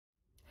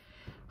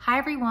Hi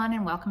everyone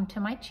and welcome to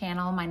my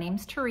channel. My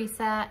name's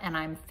Teresa and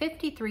I'm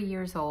 53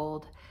 years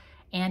old.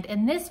 And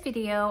in this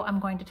video,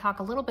 I'm going to talk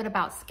a little bit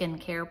about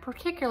skincare,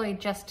 particularly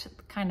just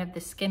kind of the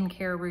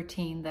skincare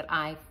routine that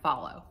I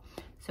follow.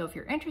 So if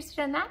you're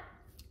interested in that,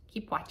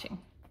 keep watching.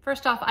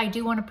 First off, I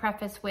do want to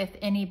preface with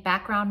any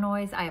background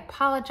noise. I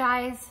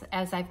apologize.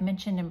 As I've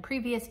mentioned in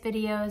previous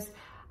videos,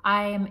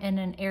 I am in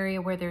an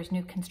area where there's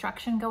new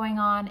construction going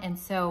on. And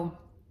so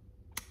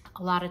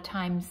a lot of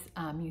times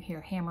you hear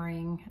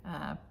hammering,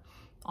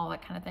 all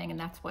that kind of thing, and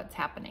that's what's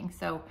happening.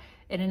 So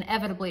it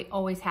inevitably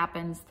always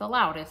happens the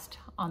loudest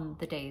on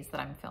the days that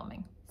I'm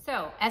filming.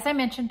 So as I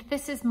mentioned,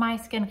 this is my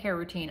skincare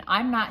routine.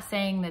 I'm not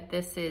saying that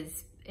this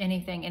is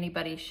anything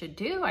anybody should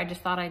do. I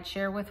just thought I'd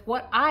share with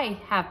what I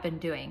have been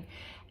doing.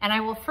 And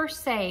I will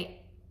first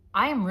say,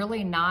 I am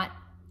really not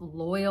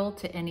loyal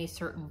to any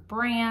certain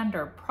brand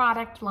or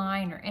product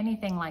line or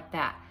anything like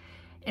that.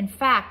 In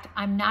fact,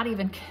 I'm not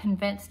even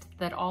convinced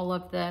that all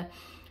of the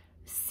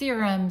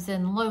serums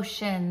and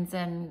lotions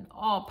and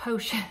all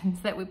potions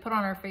that we put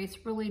on our face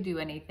really do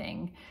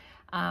anything.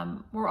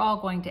 We're all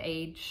going to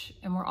age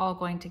and we're all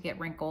going to get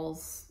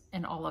wrinkles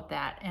and all of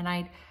that.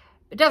 And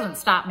it doesn't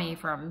stop me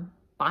from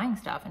buying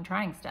stuff and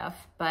trying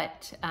stuff,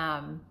 but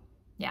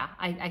yeah,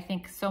 I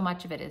think so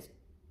much of it is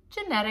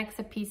genetics,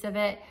 a piece of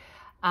it.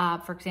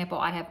 For example,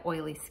 I have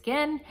oily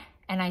skin,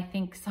 and I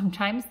think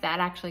sometimes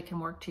that actually can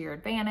work to your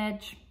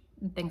advantage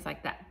and things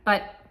like that.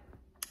 But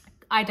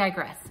I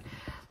digress.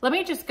 Let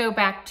me just go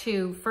back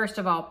to, first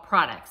of all,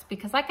 products,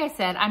 because like I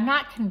said, I'm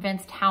not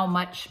convinced how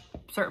much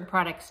certain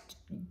products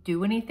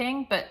do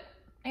anything, but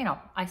you know,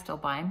 I still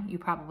buy them. You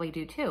probably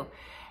do too.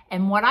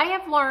 And what I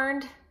have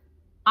learned,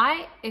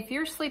 if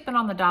you're sleeping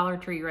on the Dollar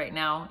Tree right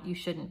now, you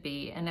shouldn't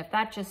be. And if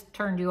that just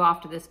turned you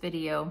off to this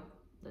video,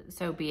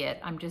 so be it.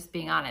 I'm just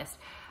being honest.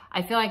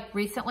 I feel like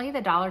recently the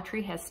Dollar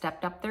Tree has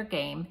stepped up their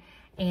game.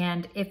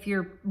 And if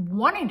you're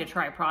wanting to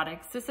try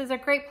products, this is a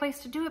great place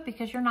to do it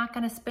because you're not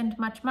going to spend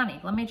much money.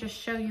 Let me just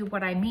show you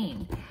what I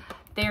mean.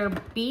 Their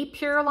Be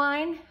Pure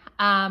line,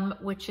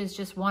 which is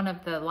just one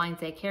of the lines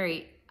they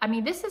carry. I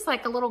mean, this is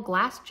like a little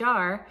glass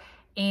jar,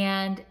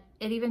 and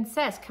it even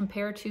says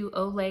compared to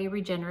Olay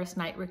Regenerist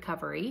Night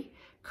Recovery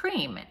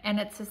Cream. And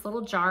it's this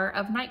little jar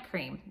of night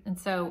cream. And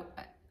so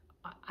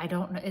I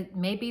don't know, it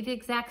may be the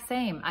exact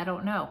same. I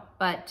don't know,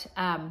 but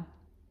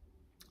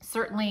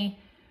certainly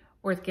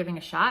worth giving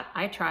a shot.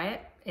 I try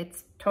it.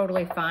 It's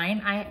totally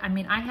fine. I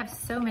mean, I have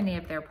so many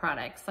of their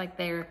products. Like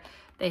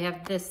they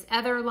have this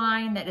other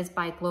line that is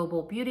by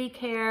Global Beauty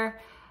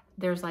Care.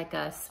 There's like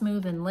a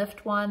Smooth and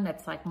Lift one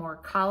that's like more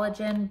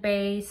collagen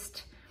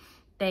based.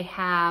 They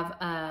have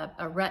a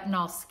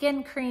retinol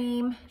skin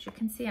cream. As you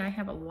can see, I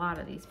have a lot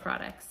of these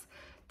products.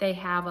 They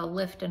have a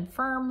Lift and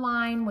Firm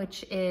line,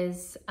 which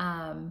is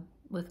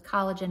with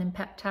collagen and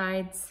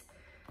peptides.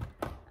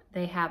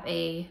 They have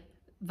a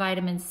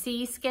vitamin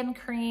C skin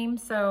cream.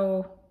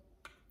 So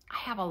I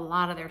have a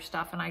lot of their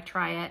stuff and I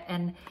try it,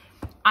 and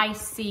I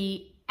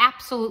see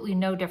absolutely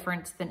no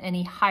difference than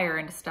any higher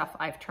end stuff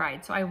I've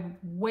tried. So I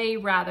way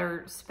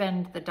rather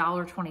spend the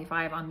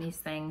 $1.25 on these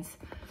things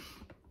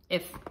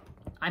if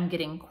I'm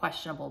getting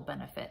questionable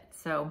benefit.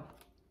 So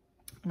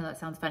I know that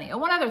sounds funny. And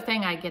one other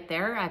thing I've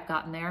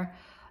gotten there,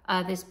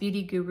 this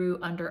Beauty Guru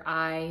Under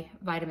Eye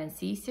Vitamin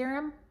C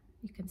Serum.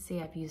 You can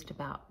see I've used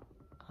about,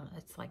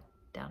 it's like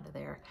down to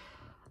there.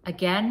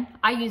 Again,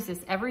 I use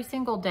this every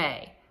single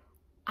day.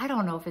 I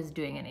don't know if it's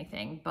doing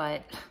anything,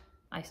 but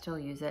I still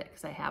use it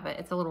because I have it.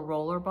 It's a little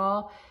roller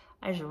ball.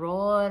 I just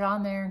roll it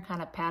on there and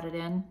kind of pat it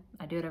in.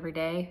 I do it every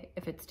day.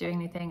 If it's doing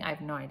anything, I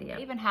have no idea.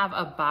 I even have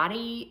a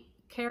body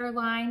care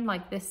line.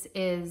 Like this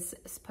is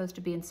supposed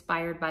to be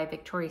inspired by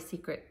Victoria's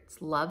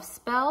Secret's Love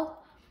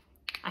Spell.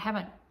 I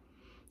haven't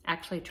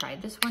actually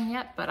tried this one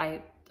yet, but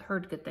I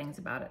heard good things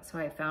about it, so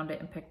I found it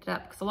and picked it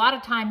up. Because a lot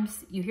of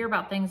times you hear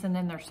about things and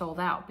then they're sold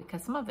out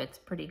because some of it's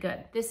pretty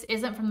good. This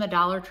isn't from the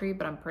Dollar Tree,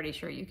 but I'm pretty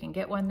sure you can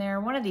get one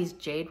there. One of these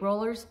jade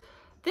rollers.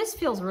 This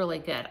feels really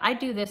good. I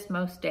do this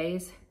most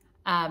days.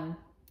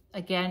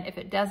 Again, if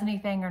it does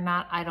anything or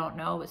not, I don't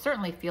know. It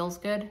certainly feels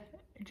good.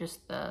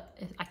 Just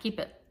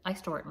I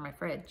store it in my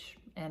fridge,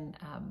 and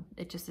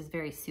it just is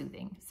very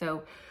soothing.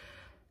 So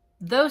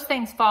those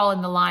things fall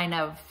in the line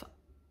of,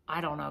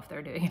 I don't know if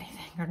they're doing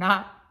anything or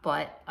not,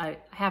 but I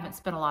haven't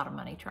spent a lot of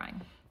money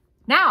trying.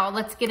 Now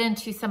let's get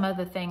into some of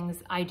the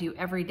things I do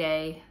every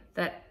day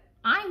that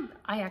I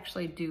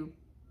actually do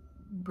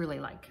really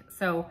like.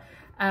 So,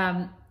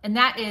 and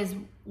that is,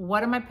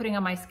 what am I putting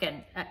on my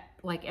skin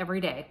like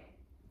every day?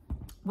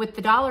 With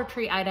the Dollar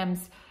Tree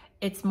items,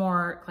 it's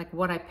more like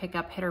what I pick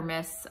up, hit or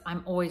miss.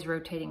 I'm always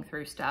rotating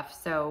through stuff.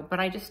 So, but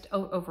I just,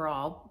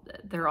 overall,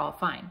 they're all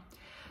fine.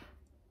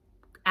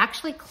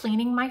 Actually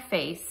cleaning my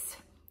face,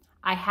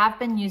 I have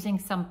been using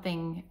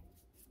something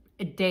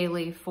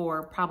daily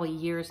for probably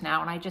years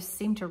now, and I just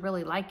seem to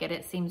really like it.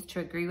 It seems to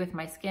agree with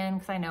my skin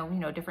because I know, you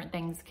know, different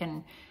things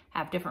can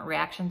have different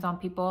reactions on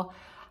people.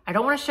 I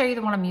don't want to show you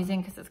the one I'm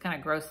using because it's kind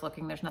of gross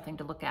looking. There's nothing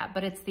to look at,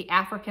 but it's the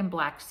African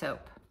Black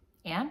Soap.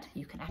 and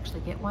you can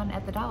actually get one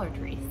at the Dollar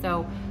Tree.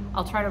 So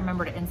I'll try to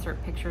remember to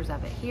insert pictures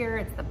of it here.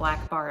 It's the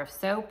black bar of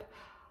soap.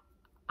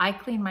 I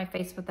clean my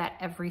face with that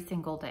every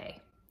single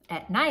day.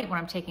 At night, when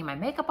I'm taking my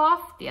makeup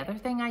off, the other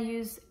thing I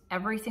use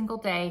every single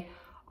day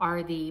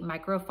are the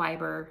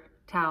microfiber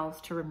towels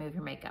to remove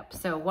your makeup.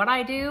 So what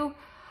I do,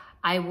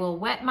 I will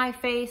wet my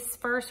face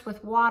first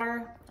with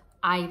water.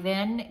 I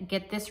then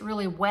get this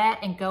really wet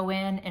and go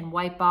in and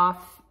wipe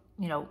off,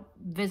 you know,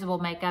 visible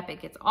makeup.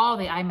 It gets all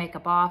the eye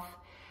makeup off.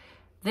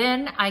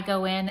 Then I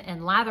go in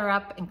and lather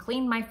up and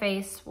clean my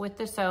face with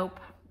the soap.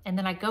 And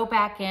then I go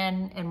back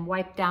in and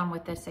wipe down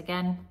with this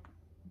again.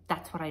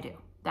 That's what I do.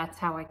 That's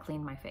how I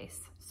clean my face.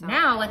 So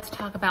now let's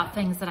talk about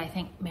things that I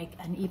think make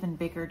an even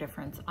bigger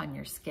difference on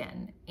your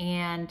skin.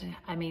 And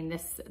I mean,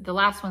 the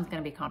last one's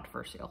gonna be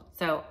controversial.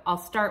 So I'll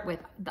start with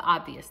the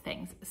obvious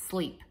things,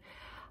 sleep.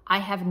 I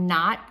have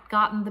not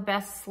gotten the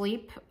best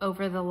sleep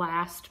over the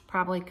last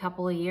probably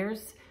couple of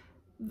years.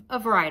 A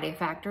variety of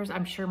factors.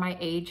 I'm sure my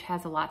age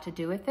has a lot to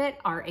do with it.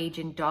 Our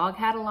aging dog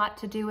had a lot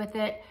to do with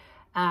it.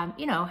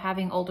 You know,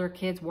 having older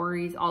kids,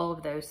 worries, all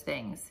of those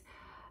things.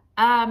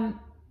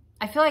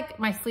 I feel like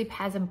my sleep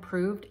has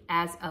improved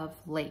as of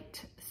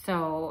late,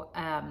 so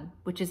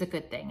which is a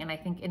good thing. And I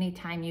think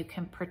anytime you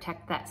can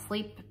protect that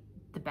sleep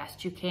the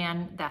best you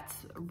can, that's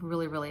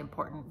really, really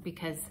important,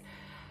 because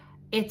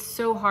it's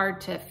so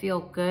hard to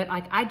feel good.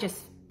 Like, I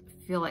just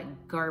feel like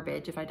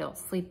garbage if I don't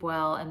sleep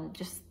well, and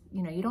just,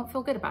 you know, you don't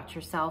feel good about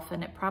yourself,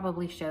 and it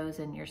probably shows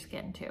in your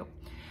skin too.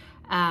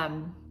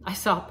 I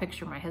saw a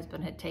picture my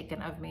husband had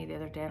taken of me the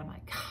other day, and I'm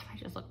like, God, I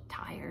just look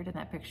tired in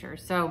that picture.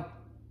 So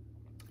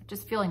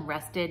just feeling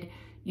rested,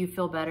 you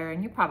feel better,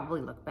 and you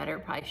probably look better.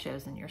 It probably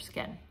shows in your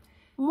skin.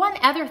 One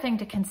other thing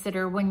to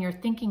consider when you're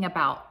thinking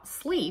about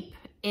sleep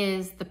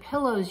is the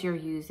pillows you're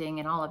using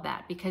and all of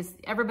that, because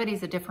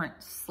everybody's a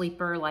different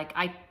sleeper. Like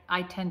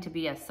I tend to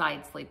be a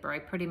side sleeper. I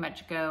pretty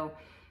much go,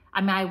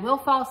 I mean, I will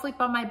fall asleep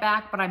on my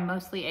back, but I'm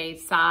mostly a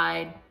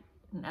side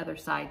and other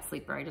side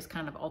sleeper. I just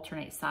kind of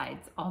alternate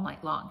sides all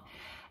night long.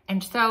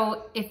 And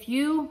so if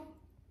you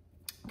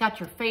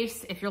got your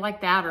face, if you're like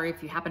that, or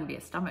if you happen to be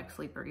a stomach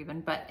sleeper even,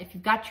 but if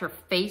you've got your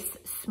face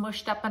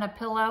smushed up in a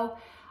pillow,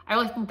 I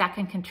really think that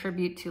can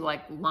contribute to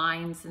like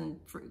lines and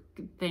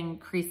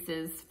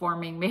creases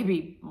forming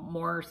maybe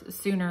more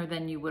sooner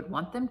than you would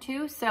want them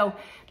to. So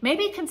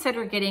maybe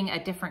consider getting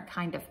a different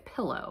kind of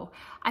pillow.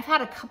 I've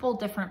had a couple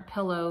different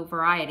pillow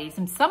varieties,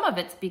 and some of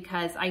it's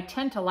because I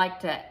tend to like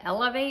to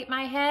elevate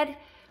my head,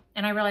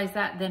 and I realize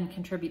that then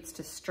contributes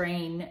to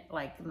strain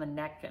like in the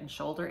neck and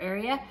shoulder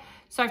area.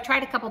 So I've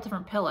tried a couple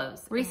different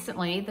pillows.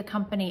 Recently, the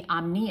company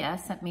Omnia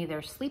sent me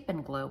their Sleep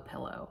and Glow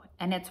pillow.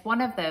 And it's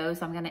one of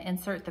those, I'm gonna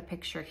insert the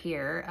picture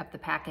here of the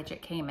package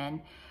it came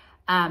in,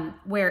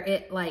 where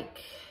it like,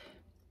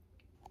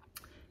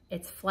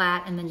 it's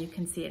flat, and then you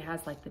can see it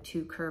has like the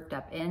two curved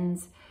up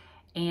ends,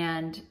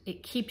 and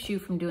it keeps you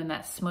from doing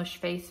that smush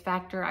face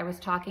factor I was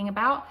talking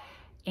about.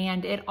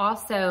 And it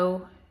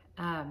also,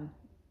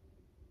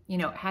 you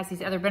know, it has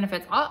these other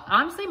benefits.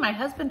 Honestly, my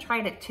husband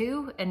tried it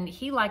too, and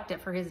he liked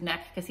it for his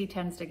neck because he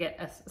tends to get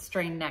a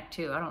strained neck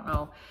too. I don't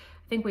know.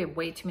 I think we have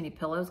way too many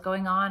pillows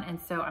going on,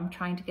 and so I'm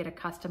trying to get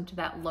accustomed to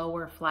that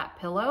lower flat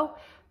pillow,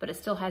 but it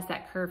still has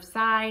that curved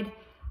side.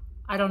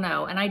 I don't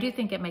know, and I do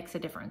think it makes a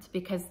difference,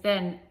 because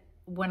then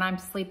when I'm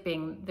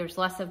sleeping, there's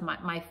less of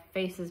my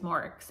face is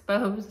more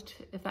exposed,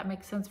 if that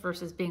makes sense,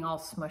 versus being all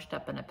smushed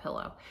up in a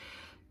pillow.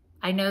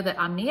 I know that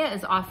Omnia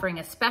is offering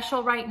a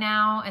special right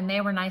now, and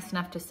they were nice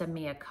enough to send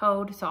me a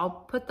code. So I'll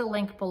put the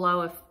link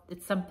below if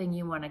it's something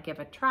you want to give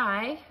a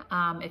try,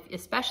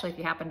 especially if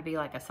you happen to be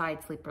like a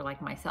side sleeper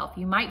like myself.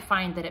 You might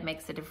find that it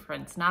makes a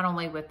difference, not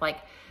only with like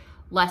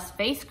less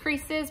face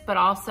creases, but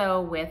also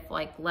with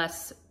like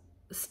less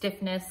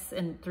stiffness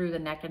and through the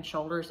neck and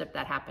shoulders if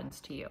that happens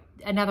to you.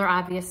 Another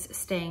obvious,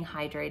 staying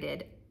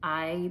hydrated.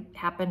 I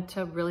happen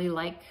to really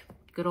like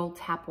good old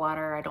tap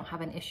water. I don't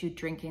have an issue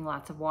drinking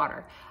lots of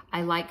water.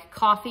 I like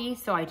coffee,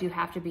 so I do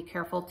have to be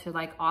careful to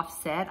like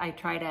offset. I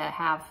try to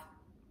have,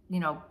 you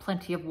know,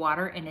 plenty of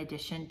water in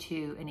addition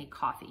to any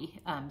coffee,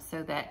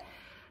 so that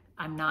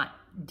I'm not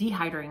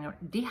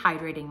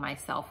dehydrating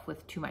myself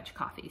with too much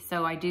coffee.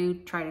 So I do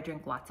try to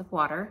drink lots of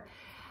water.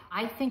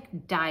 I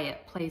think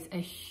diet plays a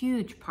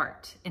huge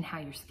part in how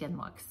your skin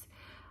looks.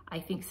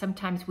 I think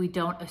sometimes we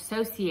don't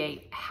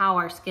associate how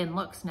our skin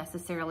looks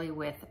necessarily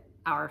with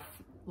our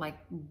like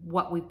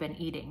what we've been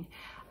eating.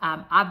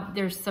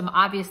 There's some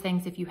obvious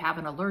things if you have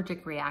an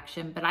allergic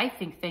reaction, but I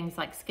think things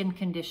like skin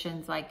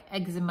conditions like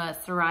eczema,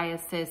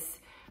 psoriasis,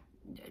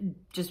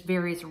 just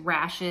various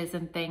rashes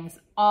and things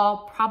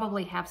all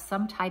probably have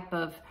some type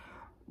of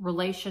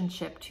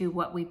relationship to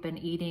what we've been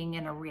eating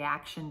and a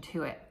reaction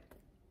to it.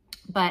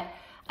 But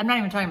I'm not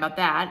even talking about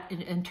that.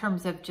 In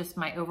terms of just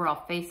my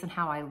overall face and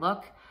how I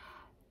look,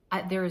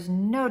 there is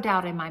no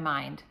doubt in my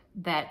mind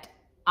that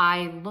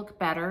I look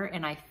better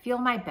and I feel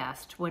my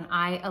best when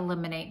I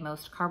eliminate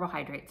most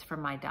carbohydrates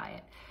from my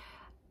diet.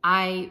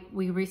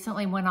 We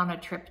recently went on a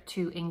trip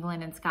to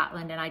England and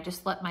Scotland, and I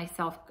just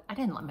I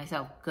didn't let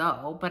myself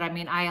go, but I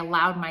mean, I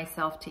allowed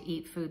myself to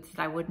eat foods that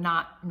I would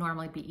not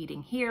normally be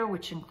eating here,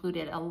 which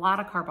included a lot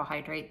of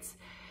carbohydrates.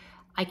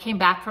 I came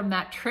back from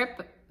that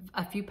trip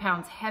a few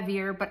pounds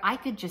heavier, but I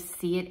could just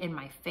see it in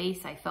my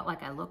face. I felt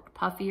like I looked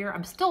puffier.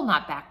 I'm still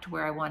not back to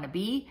where I want to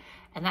be,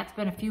 and that's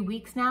been a few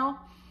weeks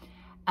now.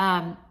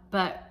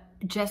 But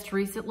just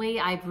recently,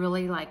 I've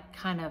really like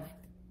kind of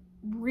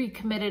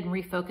recommitted and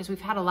refocused.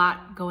 We've had a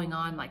lot going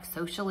on like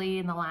socially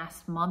in the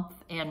last month,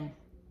 and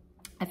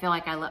I feel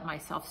like I let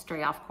myself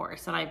stray off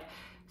course, and I've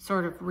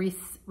sort of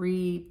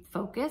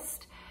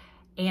refocused,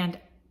 and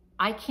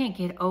I can't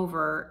get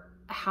over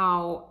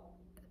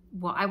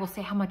I will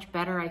say how much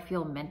better I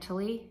feel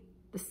mentally.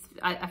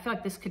 I feel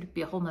like this could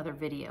be a whole nother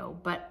video,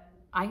 but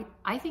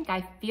I think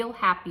I feel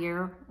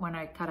happier when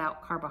I cut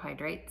out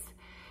carbohydrates,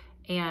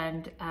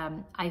 and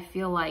I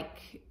feel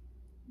like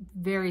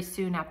very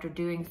soon after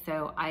doing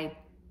so, I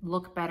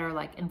look better,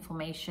 like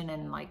inflammation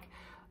and like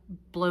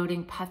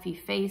bloating, puffy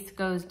face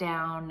goes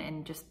down,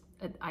 and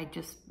I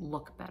just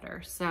look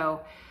better.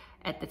 So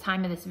at the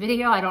time of this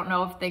video, I don't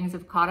know if things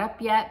have caught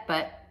up yet,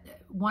 but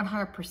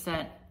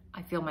 100%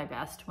 I feel my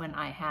best when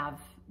I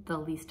have the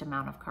least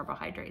amount of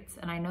carbohydrates.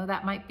 And I know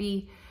that might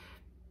be,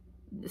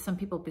 some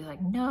people be like,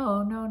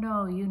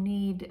 no, you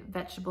need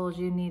vegetables,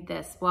 you need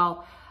this.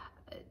 Well,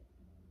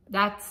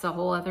 that's a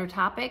whole other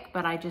topic,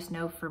 but I just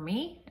know for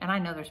me, and I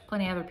know there's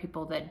plenty of other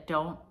people that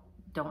don't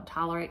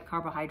tolerate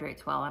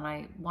carbohydrates well, and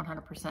I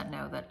 100%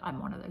 know that I'm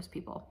one of those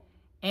people.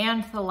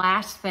 And the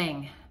last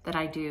thing that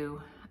I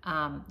do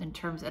in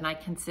terms, and I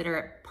consider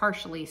it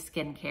partially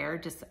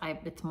skincare,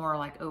 it's more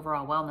like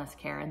overall wellness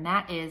care, and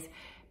that is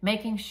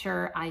making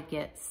sure I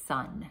get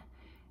sun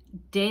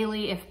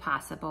daily if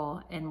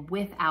possible and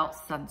without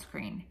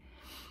sunscreen.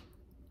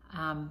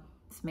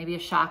 It's maybe a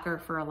shocker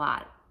for a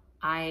lot.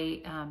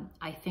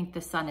 I think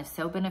the sun is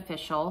so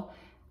beneficial.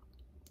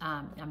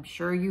 I'm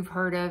sure you've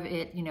heard of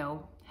it,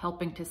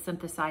 helping to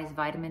synthesize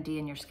vitamin D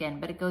in your skin,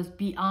 but it goes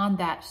beyond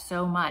that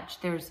so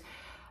much. There's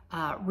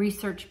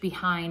research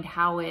behind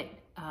how it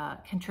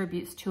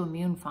contributes to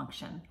immune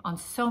function on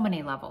so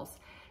many levels,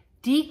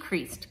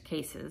 decreased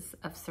cases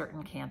of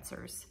certain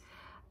cancers,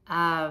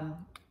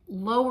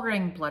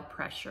 lowering blood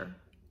pressure,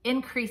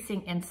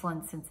 increasing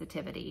insulin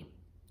sensitivity,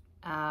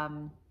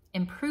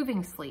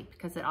 improving sleep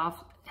because it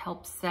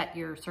helps set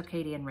your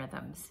circadian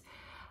rhythms.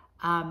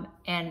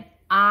 And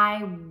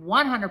I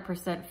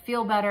 100%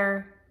 feel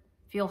better,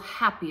 feel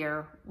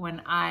happier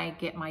when I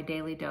get my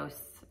daily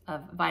dose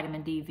of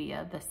vitamin D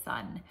via the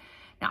sun.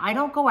 Now, I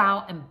don't go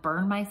out and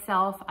burn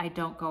myself. I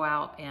don't go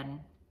out and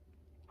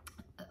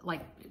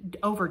like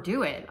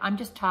overdo it. I'm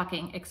just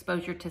talking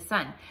exposure to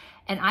sun.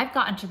 And I've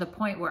gotten to the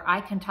point where I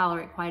can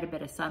tolerate quite a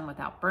bit of sun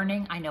without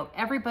burning. I know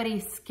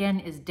everybody's skin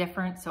is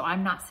different, so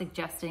I'm not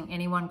suggesting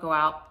anyone go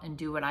out and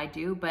do what I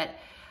do, but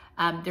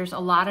there's a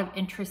lot of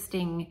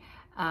interesting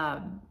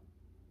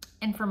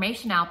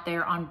information out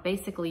there on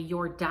basically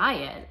your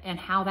diet and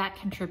how that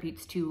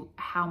contributes to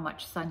how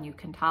much sun you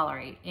can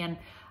tolerate. And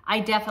I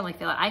definitely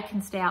feel like I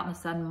can stay out in the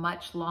sun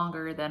much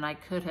longer than I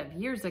could have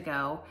years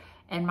ago,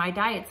 and my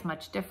diet's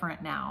much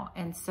different now.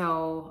 And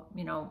so,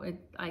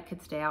 I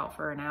could stay out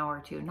for an hour or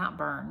two, not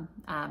burn,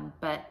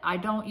 but I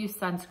don't use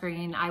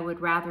sunscreen. I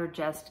would rather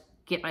just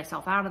get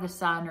myself out of the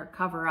sun or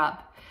cover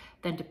up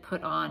than to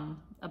put on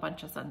a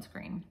bunch of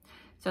sunscreen.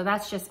 So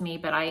that's just me,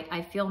 but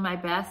I feel my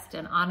best,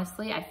 and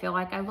honestly, I feel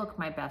like I look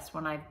my best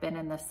when I've been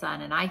in the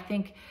sun. And I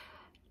think,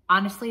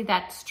 honestly,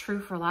 that's true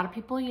for a lot of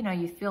people.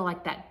 You feel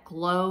like that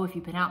glow if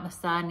you've been out in the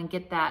sun and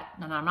get that,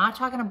 and I'm not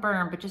talking a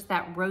burn, but just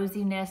that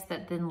rosiness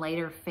that then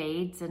later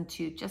fades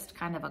into just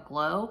kind of a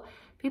glow.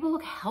 People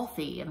look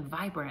healthy and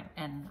vibrant,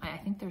 and I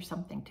think there's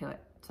something to it.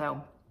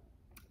 So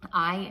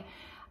I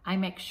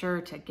make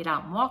sure to get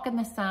out and walk in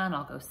the sun.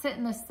 I'll go sit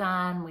in the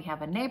sun. We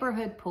have a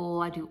neighborhood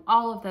pool. I do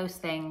all of those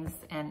things,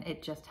 and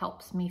it just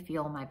helps me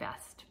feel my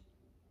best.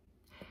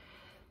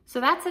 So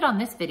that's it on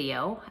this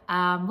video.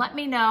 Let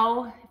me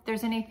know if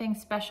there's anything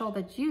special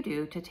that you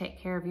do to take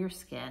care of your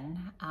skin.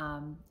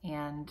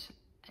 And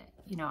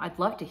I'd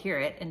love to hear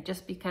it. And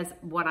just because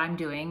what I'm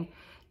doing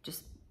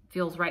just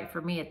feels right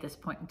for me at this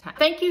point in time.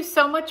 Thank you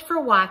so much for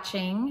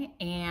watching.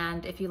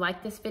 And if you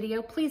like this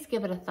video, please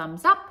give it a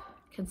thumbs up,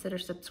 consider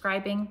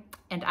subscribing,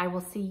 and I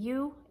will see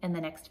you in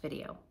the next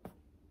video.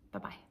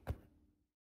 Bye-bye.